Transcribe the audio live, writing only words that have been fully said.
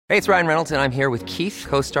Hey, it's Ryan Reynolds, and I'm here with Keith,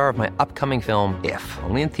 co-star of my upcoming film, If,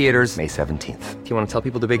 only in theaters May 17th. Do you want to tell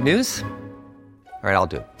people the big news? All right,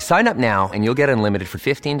 I'll do it. Sign up now and you'll get unlimited for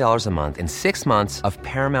 $15 a month and 6 months of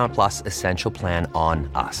Paramount Plus Essential Plan on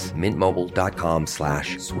us.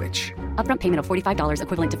 MintMobile.com/switch. Upfront payment of $45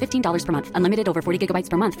 equivalent to $15 per month. Unlimited over 40 gigabytes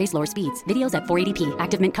per month. Face lower speeds. Videos at 480p.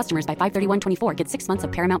 Active Mint customers by 531.24 get 6 months of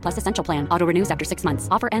Paramount Plus Essential Plan. Auto renews after 6 months.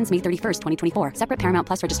 Offer ends May 31st, 2024. Separate Paramount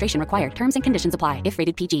Plus registration required. Terms and conditions apply if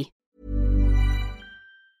rated PG.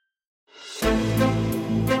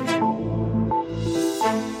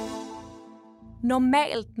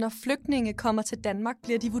 Normalt, når flygtninge kommer til Danmark,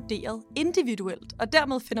 bliver de vurderet individuelt, og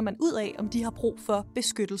dermed finder man ud af, om de har brug for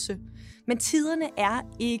beskyttelse. Men tiderne er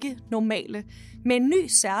ikke normale. Med en ny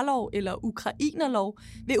særlov eller ukrainerlov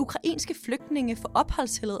vil ukrainske flygtninge få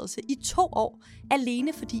opholdstilladelse i 2 år,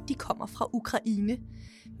 alene fordi de kommer fra Ukraine.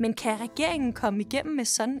 Men kan regeringen komme igennem med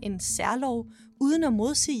sådan en særlov, uden at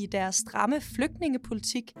modsige deres stramme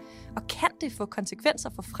flygtningepolitik? Og kan det få konsekvenser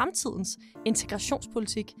for fremtidens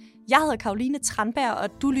integrationspolitik? Jeg hedder Caroline Tranberg, og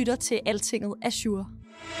du lytter til Altinget Azure.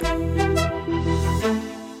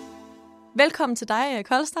 Velkommen til dig,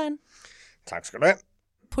 Koldstein. Tak skal du have.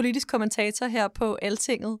 Politisk kommentator her på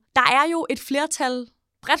Altinget. Der er jo et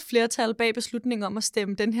bredt flertal bag beslutningen om at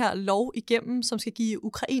stemme den her lov igennem, som skal give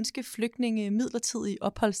ukrainske flygtninge midlertidig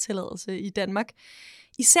opholdstilladelse i Danmark.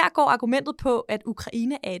 Især går argumentet på, at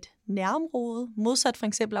Ukraine er et nærområde, modsat for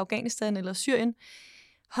eksempel Afghanistan eller Syrien.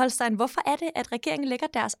 Holstein, hvorfor er det, at regeringen lægger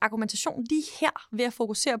deres argumentation lige her ved at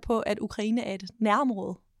fokusere på, at Ukraine er et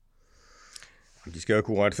nærområde? De skal jo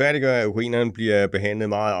kunne retfærdiggøre, at ukrainerne bliver behandlet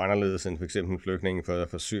meget anderledes end f.eks. flygtninge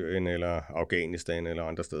fra Syrien eller Afghanistan eller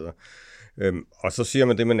andre steder. Og så siger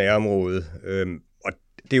man det med nærområdet. Og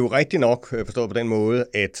det er jo rigtigt nok forstået på den måde,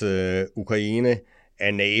 at Ukraine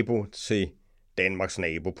er nabo til Danmarks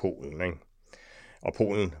nabo Polen, ikke? Og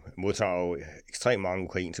Polen modtager jo ekstremt mange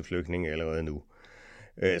ukrainske flygtninge allerede nu.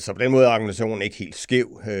 Så på den måde er argumentationen ikke helt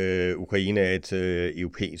skæv. Ukraine er et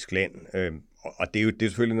europæisk land, og det er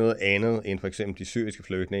selvfølgelig noget andet end for eksempel de syriske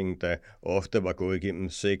flygtninge, der ofte var gået igennem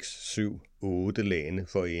 6, 7, 8 lande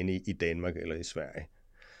for at ende i Danmark eller i Sverige.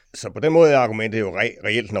 Så på den måde er argumentet jo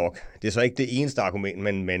reelt nok. Det er så ikke det eneste argument,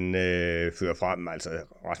 man fører frem. Altså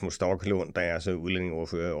Rasmus Stoklund, der er så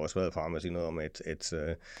udlændingeordfører, har også været frem og sige noget om, at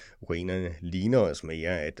ukrainerne ligner os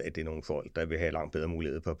mere, at det er nogle folk, der vil have langt bedre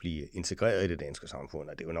mulighed for at blive integreret i det danske samfund.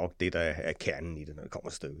 Og det er jo nok det, der er kernen i det, når det kommer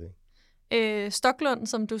til stykket. Stoklund,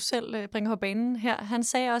 som du selv bringer på banen her, han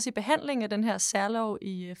sagde også i behandling af den her særlov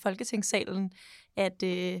i Folketingssalen, at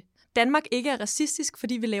Danmark ikke er racistisk,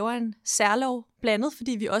 fordi vi laver en særlov, blandt andet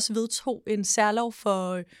fordi vi også vedtog en særlov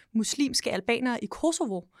for muslimske albanere i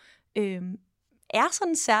Kosovo. Er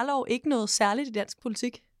sådan en særlov ikke noget særligt i dansk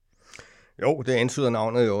politik? Jo, det antyder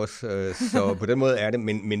navnet jo også, så på den måde er det,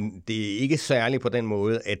 men det er ikke særligt på den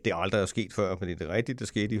måde, at det aldrig er sket før, fordi det er rigtigt, det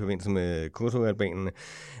skete i forbindelse med Kosovo-albanerne,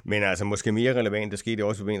 men altså måske mere relevant, det skete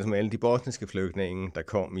også i forbindelse med alle de bosniske flygtninge, der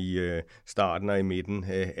kom i starten og i midten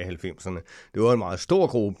af 90'erne. Det var en meget stor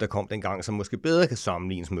gruppe, der kom dengang, som måske bedre kan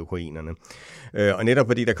sammenlignes med ukrainerne. Og netop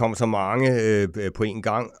fordi der kom så mange på en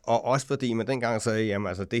gang, og også fordi man dengang sagde, jamen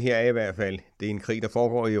altså det her er i hvert fald, det er en krig, der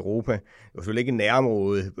foregår i Europa. Det var selvfølgelig ikke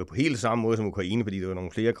nærområde på helt samme måde som Ukraine, fordi der var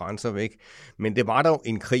nogle flere grænser væk. Men det var dog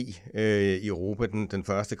en krig i Europa, den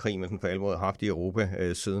første krig, man for alvor havde haft i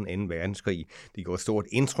Europa siden 2. verdenskrig. Det gjorde et stort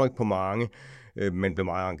indtryk på mange. Man blev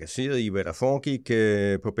meget engageret i, hvad der foregik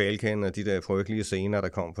på Balkan, og de der frygtelige scener, der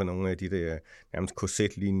kom fra nogle af de der nærmest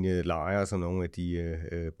korsetlignende lejre, som nogle af de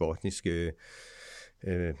bosniske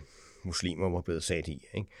muslimer var blevet sat i,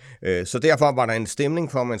 ikke? Så derfor var der en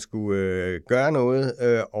stemning for, at man skulle gøre noget,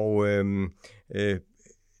 og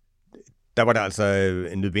der var det altså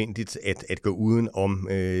nødvendigt at gå uden om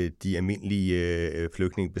de almindelige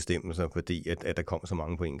flygtningebestemmelser, fordi at der kom så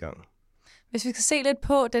mange på en gang. Hvis vi skal se lidt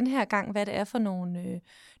på den her gang, hvad det er for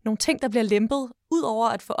nogle ting, der bliver lempet, ud over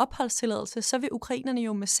at få opholdstilladelse, så vil ukrainerne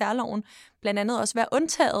jo med særloven blandt andet også være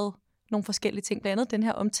undtaget nogle forskellige ting, blandt andet den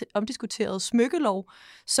her omdiskuterede smykkelov,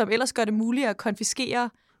 som ellers gør det muligt at konfiskere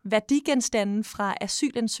værdigenstande fra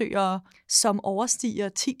asylansøgere, som overstiger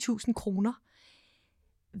 10.000 kroner.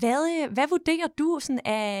 Hvad vurderer du, sådan,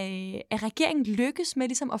 at regeringen lykkes med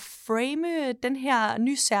ligesom at frame den her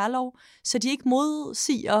nye særlov, så de ikke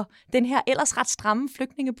modsiger den her ellers ret stramme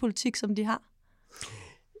flygtningepolitik, som de har?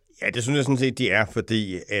 Ja, det synes jeg sådan set, de er,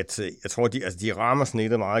 fordi at, jeg tror, de rammer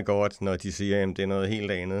snittet meget godt, når de siger, at det er noget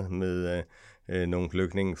helt andet med nogle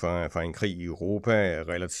flygtninge fra en krig i Europa,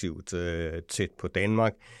 relativt tæt på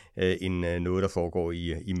Danmark, end noget, der foregår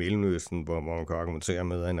i Mellemøsten, hvor man kan argumentere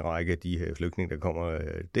med en række af de flygtninge, der kommer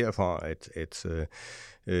derfra, at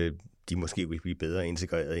de måske vil blive bedre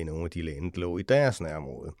integreret i nogle af de lande, der lå i deres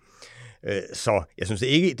nærområde. Så jeg synes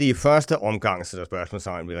ikke, det er i første omgang, så der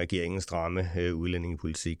spørgsmålstegn ved regeringens stramme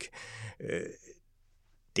udlændingepolitik.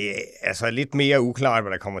 Det er altså lidt mere uklart,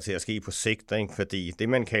 hvad der kommer til at ske på sigt, ikke? Fordi det,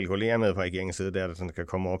 man kalkulerer med fra regeringens side, det er, at der kan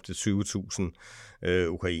komme op til 20.000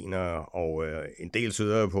 ukrainere, og en del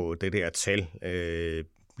tyder på, det der tal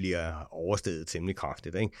bliver oversteget temmelig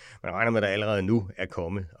kraftigt. Ikke? Man regner med, at der allerede nu er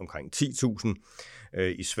kommet omkring 10.000.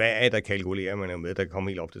 I Sverige, der kalkulerer man jo med, at der kommer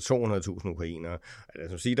helt op til 200.000 ukrainere.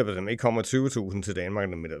 Altså, sige, der ikke kommer 20.000 til Danmark,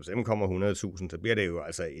 men der kommer 100.000, så bliver det jo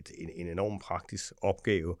altså en enorm praktisk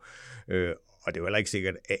opgave. Og det er jo heller ikke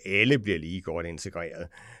sikkert, at alle bliver lige godt integreret.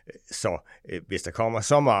 Så hvis der kommer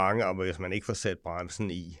så mange, og hvis man ikke får sat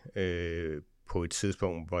bremsen i på et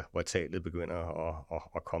tidspunkt, hvor tallet begynder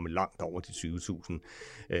at komme langt over de 20.000,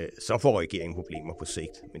 så får regeringen problemer på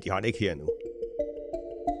sigt. Men de har det ikke her nu.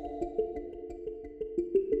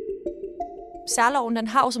 Særloven, den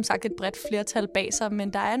har jo som sagt et bredt flertal bag sig,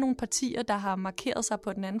 men der er nogle partier, der har markeret sig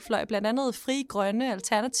på den anden fløj, blandt andet Frie Grønne,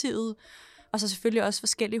 Alternativet, og så selvfølgelig også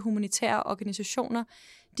forskellige humanitære organisationer.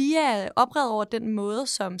 De er oprevet over den måde,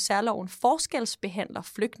 som særloven forskelsbehandler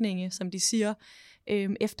flygtninge, som de siger,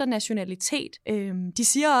 efter nationalitet. De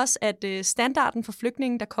siger også, at standarden for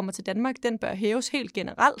flygtninge, der kommer til Danmark, den bør hæves helt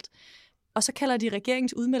generelt, og så kalder de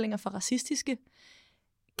regeringens udmeldinger for racistiske.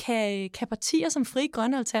 Kan partier som Frie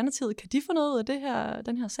Grønne Alternativet, kan de få noget ud af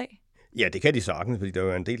den her sag? Ja, det kan de sagtens, fordi der er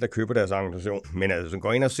jo en del, der køber deres argumentation. Men altså, hvis man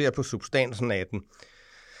går ind og ser på substansen af den,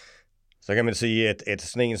 så kan man sige, at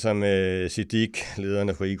sådan en som Siddiq, lederen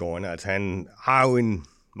af Frie Grønne, at han har jo en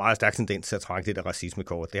meget stærk tendens til at trække det der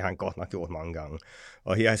racismekort. Det har han godt nok gjort mange gange.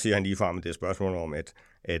 Og her siger han ligefrem, at det er spørgsmål om, at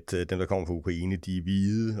dem, der kommer fra Ukraine, de er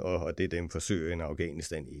hvide, og det er dem fra Syrien og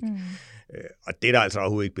Afghanistan ikke. Og det er der altså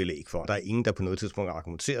overhovedet ikke belæg for. Der er ingen, der på noget tidspunkt har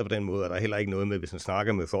argumenteret på den måde, og der er heller ikke noget med, hvis man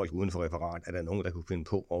snakker med folk uden for referat, at der er nogen, der kunne finde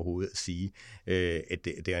på overhovedet at sige, at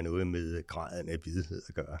det er noget med graden af hvidhed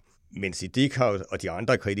at gøre. Men Siddiq og de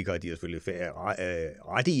andre kritikere, de er selvfølgelig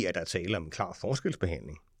ret i, at der taler om en klar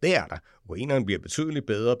forskelsbehandling. Det er der. Ukrainerne bliver betydeligt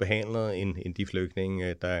bedre behandlet end de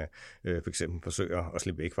flygtninge, der for eksempel forsøger at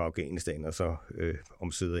slippe væk fra Afghanistan og så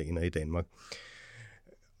omsider ender i Danmark.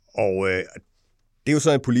 Og det er jo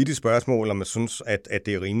så et politisk spørgsmål, om man synes, at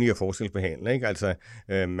det er rimeligt at forskelsbehandle. Ikke? Altså,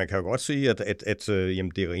 man kan jo godt sige, at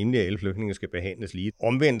jamen, det er rimeligt, at alle flygtninge skal behandles lige.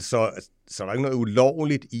 Omvendt, så er der ikke noget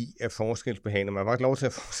ulovligt i at forskelsbehandle. Man har faktisk lov til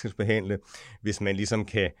at forskelsbehandle, hvis man ligesom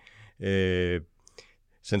kan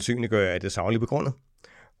sandsynliggøre, at det er sagligt begrundet.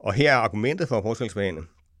 Og her er argumentet for at forskelsbehandle.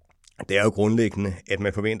 Det er jo grundlæggende, at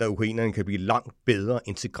man forventer, at ukrainerne kan blive langt bedre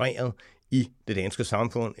integreret i det danske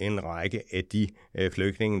samfund end en række af de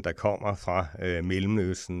flygtninge, der kommer fra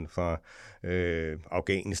Mellemøsten, fra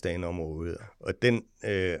Afghanistan-området. Og den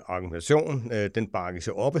argumentation, den bakkes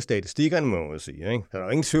jo op af statistikkerne, må man sige. Ikke? Så der er jo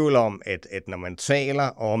ingen tvivl om, at når man taler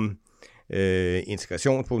om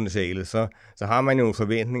integrationspotentialet, så har man jo en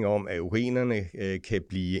forventning om, at ukrainerne kan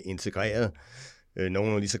blive integreret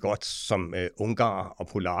nogenlunde lige så godt som ungarer og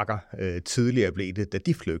polakker tidligere blev det, da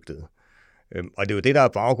de flygtede. Og det er jo det, der er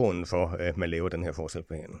baggrunden for, at man laver den her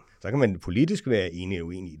forskelsbehandling. Så kan man politisk være enig eller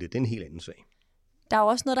uenig i det. Det er en helt anden sag. Der er jo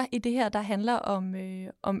også noget i det her, der handler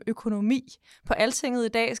om økonomi. På Altinget i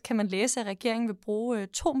dag kan man læse, at regeringen vil bruge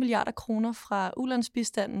 2 milliarder kroner fra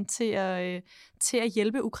ulandsbistanden til at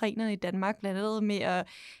hjælpe ukrainerne i Danmark, blandt andet med at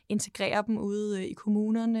integrere dem ude i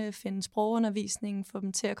kommunerne, finde sprogundervisning, få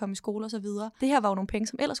dem til at komme i skole osv. Det her var jo nogle penge,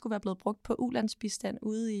 som ellers skulle være blevet brugt på ulandsbistand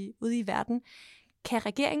ude i verden. Kan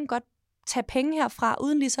regeringen godt tage penge herfra,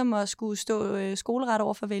 uden ligesom at skulle stå skoleret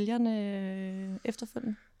over for vælgerne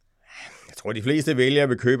efterfølgende? Jeg tror, de fleste vælgere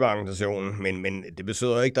vil købe argumentationen, men det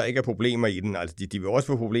betyder ikke, at der ikke er problemer i den. Altså, de vil også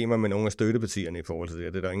få problemer med nogle af støttepartierne i forhold til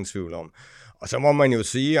det, det er der ingen tvivl om. Og så må man jo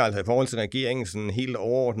sige, altså i forhold til regeringens sådan helt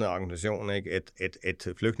overordnede argumentation, ikke, at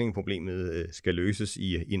flygtningeproblemet skal løses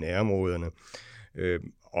i nærområderne.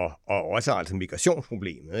 Og også altså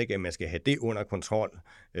migrationsproblemet, ikke? At man skal have det under kontrol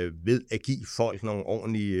ved at give folk nogle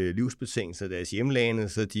ordentlige livsbetingelser i deres hjemlande,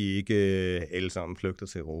 så de ikke alle sammen flygter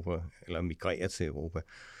til Europa eller migrerer til Europa.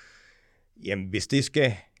 Jamen, hvis det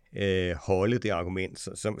skal holde det argument,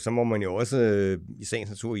 så må man jo også i sagens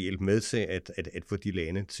natur hjælpe med til at få de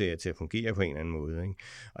lande til at fungere på en eller anden måde. Ikke?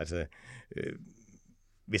 Altså,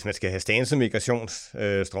 hvis man skal have standset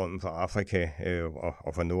migrationsstrømmen fra Afrika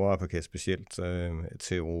og fra Nordafrika specielt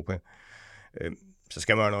til Europa, så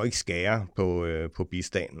skal man jo ikke skære på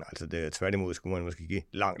bistanden. Altså tværtimod skulle man måske give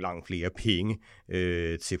langt flere penge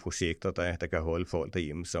til projekter, der kan holde folk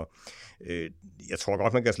derhjemme. Så jeg tror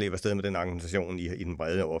godt, man kan slippe afsted med den argumentation i den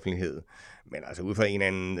brede offentlighed. Men altså ud fra en eller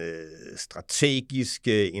anden strategisk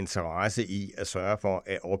interesse i at sørge for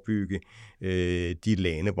at opbygge de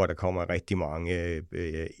lande, hvor der kommer rigtig mange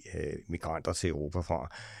migranter til Europa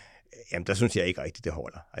fra, jamen, der synes jeg ikke rigtigt, det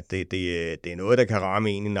holder. At det er noget, der kan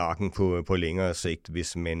ramme en i nakken på længere sigt,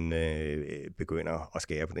 hvis man begynder at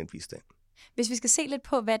skære på den bistand. Hvis vi skal se lidt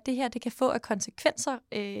på, hvad det her det kan få af konsekvenser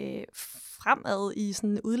fremad i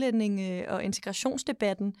sådan udlændinge- og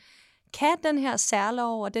integrationsdebatten, kan den her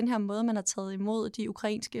særlov og den her måde, man har taget imod de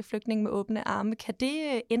ukrainske flygtninge med åbne arme, kan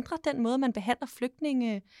det ændre den måde, man behandler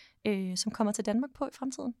flygtninge, som kommer til Danmark på i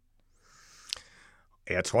fremtiden?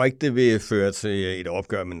 Jeg tror ikke, det vil føre til et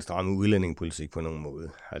opgør med den stramme udlændingepolitik på nogen måde.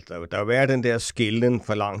 Altså, der vil være den der skillen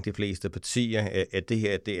for langt de fleste partier, at det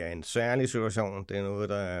her det er en særlig situation. Det er noget,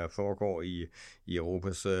 der foregår i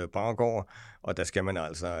Europas baggård, og der skal man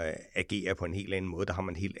altså agere på en helt anden måde. Der har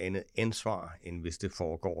man helt andet ansvar, end hvis det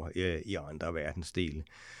foregår i andre verdensdele.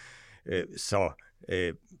 Så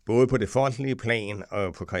både på det folkelige plan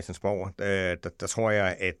og på Christiansborg, der tror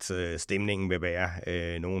jeg, at stemningen vil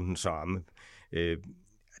være nogen den samme.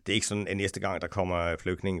 Det er ikke sådan, at næste gang, der kommer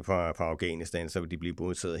flygtninge fra Afghanistan, så vil de blive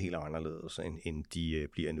modtaget helt anderledes, end de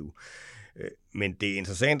bliver nu. Men det er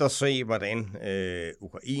interessant at se, hvordan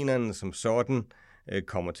ukrainerne som sådan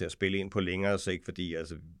kommer til at spille ind på længere sigt, fordi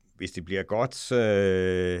altså, hvis de bliver godt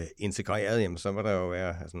integreret, jamen, så vil der jo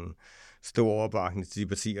være sådan stor opbakning til de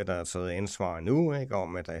partier, der har taget ansvar nu, ikke,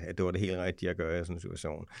 om at det var det helt rigtige at gøre i sådan en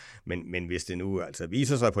situation. Men hvis det nu altså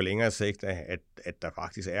viser sig på længere sigt, at der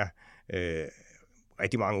faktisk er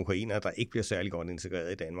rigtig mange ukrainere, der ikke bliver særlig godt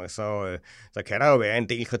integreret i Danmark, så kan der jo være en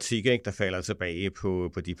del kritik, ikke, der falder tilbage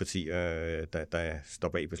på de partier, der står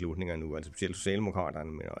bag beslutninger nu, altså specielt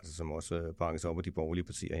Socialdemokraterne, men altså, som også bakkes op af de borgerlige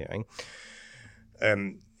partier her, ikke?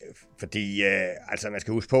 Fordi altså man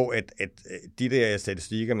skal huske på, at de der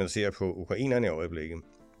statistikker, man ser på ukrainerne i øjeblikket,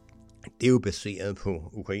 det er jo baseret på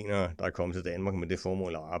ukrainere, der er kommet til Danmark med det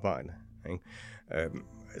formål at arbejde, ikke?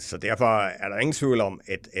 Så derfor er der ingen tvivl om,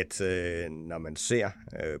 at når man ser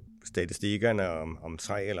statistikkerne om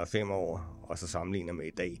 3 eller 5 år, og så sammenligner med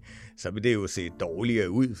i dag, så vil det jo se dårligere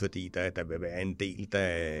ud, fordi der vil være en del,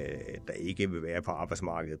 der ikke vil være på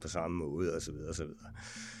arbejdsmarkedet på samme måde, osv. osv.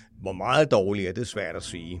 Hvor meget dårligere, det er svært at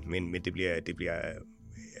sige, men det bliver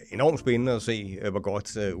enormt spændende at se, hvor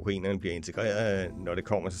godt ukrainerne bliver integreret, når det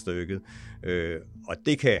kommer til stykket. Og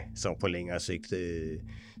det kan så på længere sigt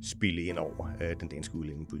spille ind over den danske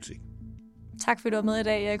udlændingepolitik. Tak fordi du var med i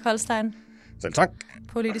dag, Erik Holstein. Selv tak.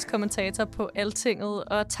 Politisk kommentator på Altinget,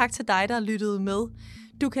 og tak til dig, der lyttede med.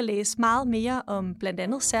 Du kan læse meget mere om blandt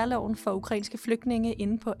andet særloven for ukrainske flygtninge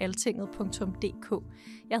inde på altinget.dk.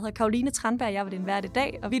 Jeg hedder Caroline Tranberg, jeg var din vært i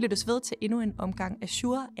dag, og vi lyttes ved til endnu en omgang af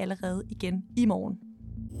Azure allerede igen i morgen.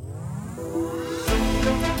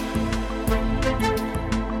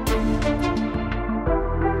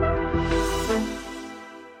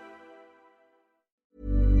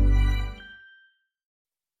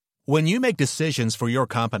 When you make decisions for your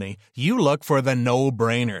company, you look for the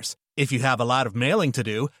no-brainers. If you have a lot of mailing to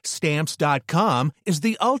do, Stamps.com is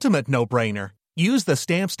the ultimate no-brainer. Use the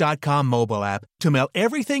Stamps.com mobile app to mail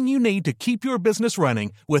everything you need to keep your business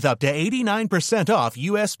running with up to 89% off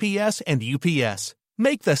USPS and UPS.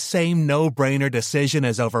 Make the same no-brainer decision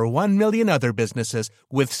as over 1 million other businesses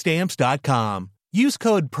with Stamps.com. Use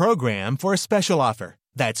code PROGRAM for a special offer.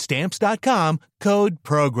 That's Stamps.com, code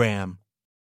PROGRAM.